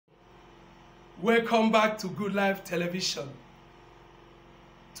Welcome back to Good Life Television.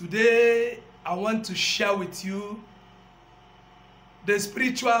 Today, I want to share with you the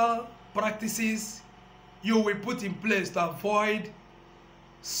spiritual practices you will put in place to avoid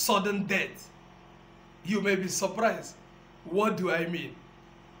sudden death. You may be surprised. What do I mean?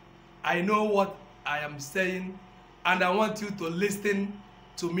 I know what I am saying, and I want you to listen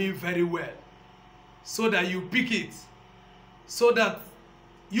to me very well so that you pick it, so that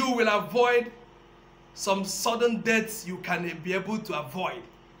you will avoid some sudden deaths you can be able to avoid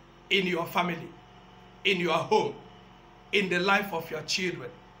in your family, in your home, in the life of your children.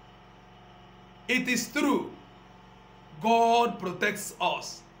 It is true, God protects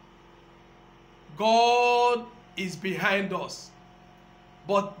us. God is behind us.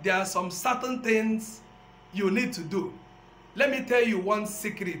 But there are some certain things you need to do. Let me tell you one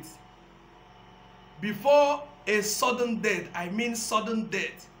secret. Before a sudden death, I mean sudden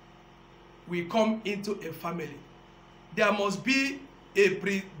death, we come into a family, there must be a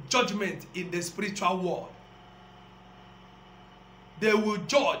prejudgment in the spiritual world. They will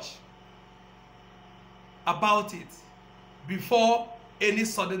judge about it before any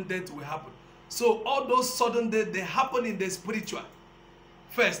sudden death will happen. So all those sudden deaths, they happen in the spiritual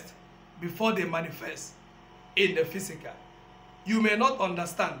first before they manifest in the physical. You may not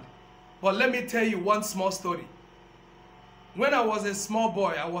understand, but let me tell you one small story. When I was a small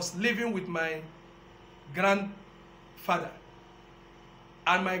boy, I was living with my grandfather.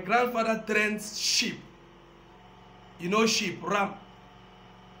 And my grandfather trains sheep. You know sheep, ram,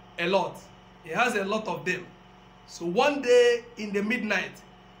 a lot. He has a lot of them. So one day in the midnight,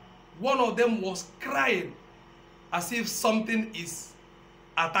 one of them was crying as if something is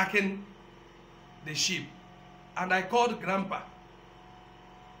attacking the sheep. And I called Grandpa.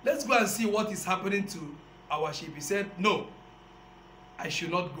 Let's go and see what is happening to our sheep. He said, no, I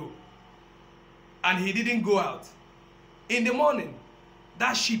should not go. And he didn't go out. In the morning,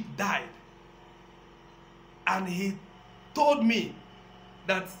 that sheep died. And he told me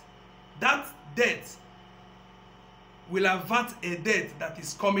that that death will avert a death that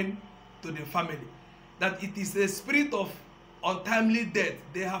is coming to the family. That it is a spirit of untimely death.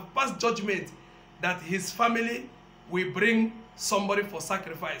 They have passed judgment that his family will bring somebody for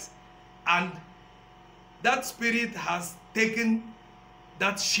sacrifice. And that spirit has taken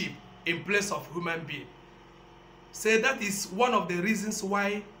that sheep in place of human being. So that is one of the reasons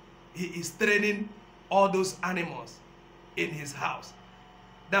why he is training all those animals in his house.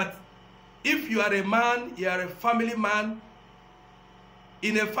 That if you are a man, you are a family man,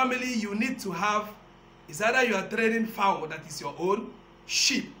 in a family you need to have, it's either you are training fowl that is your own,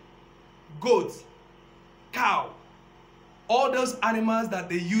 sheep, goats, cow, all those animals that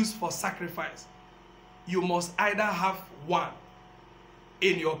they use for sacrifice. You must either have one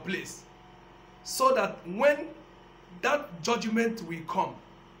in your place, so that when that judgment will come,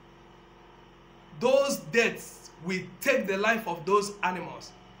 those deaths will take the life of those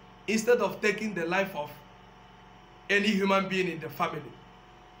animals instead of taking the life of any human being in the family.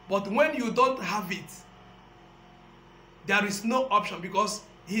 But when you don't have it, there is no option, because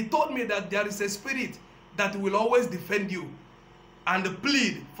he told me that there is a spirit that will always defend you and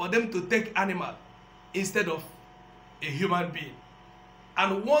plead for them to take animal instead of a human being.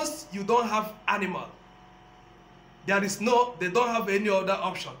 And once you don't have animal, they don't have any other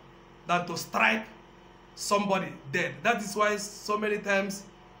option than to strike somebody dead. That is why so many times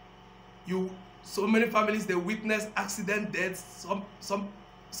so many families, they witness accident deaths.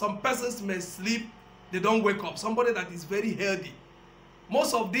 Some persons may sleep, they don't wake up. Somebody that is very healthy.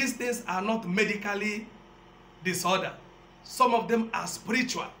 Most of these things are not medically disorder. Some of them are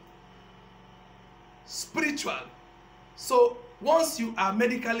spiritual. So once you are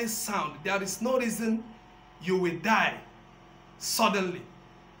medically sound, there is no reason you will die suddenly.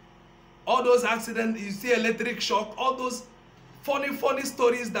 All those accidents, you see electric shock, all those funny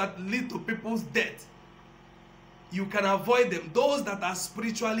stories that lead to people's death, you can avoid them. Those that are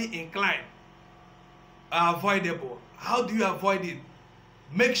spiritually inclined are avoidable. How do you avoid it?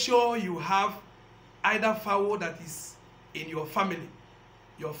 Make sure you have either fowl that is in your family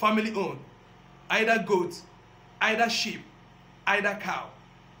owned, either goat, either sheep, either cow.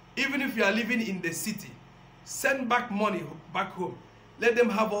 Even if you are living in the city, send back money back home. Let them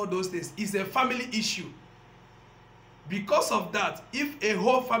have all those things. It's a family issue. Because of that, if a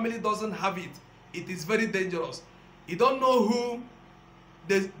whole family doesn't have it, it is very dangerous. You don't know who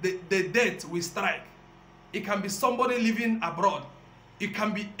the death will strike. It can be somebody living abroad. It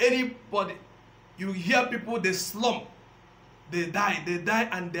can be anybody. You hear people, they slump. They die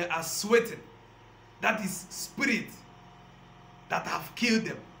and they are sweating. That is spirit that have killed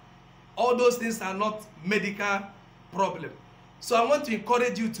them. All those things are not medical problem. So I want to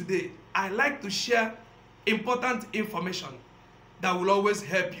encourage you today. I like to share important information that will always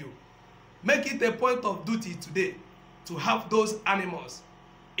help you. Make it a point of duty today to have those animals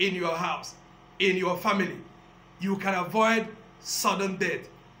in your house, in your family. You can avoid sudden death.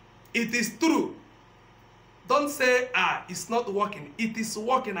 It is true. Don't say, it's not working. It is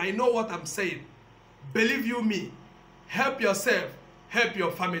working. I know what I'm saying. Believe you me. Help yourself. Help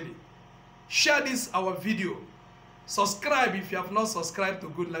your family. Share this, our video. Subscribe if you have not subscribed to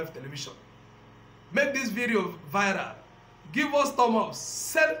Good Life Television. Make this video viral. Give us thumbs up.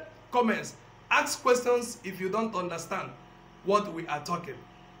 Send comments. Ask questions if you don't understand what we are talking.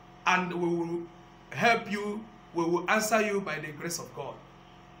 And we will help you. We will answer you by the grace of God.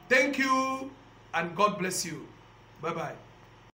 Thank you, and God bless you. Bye-bye.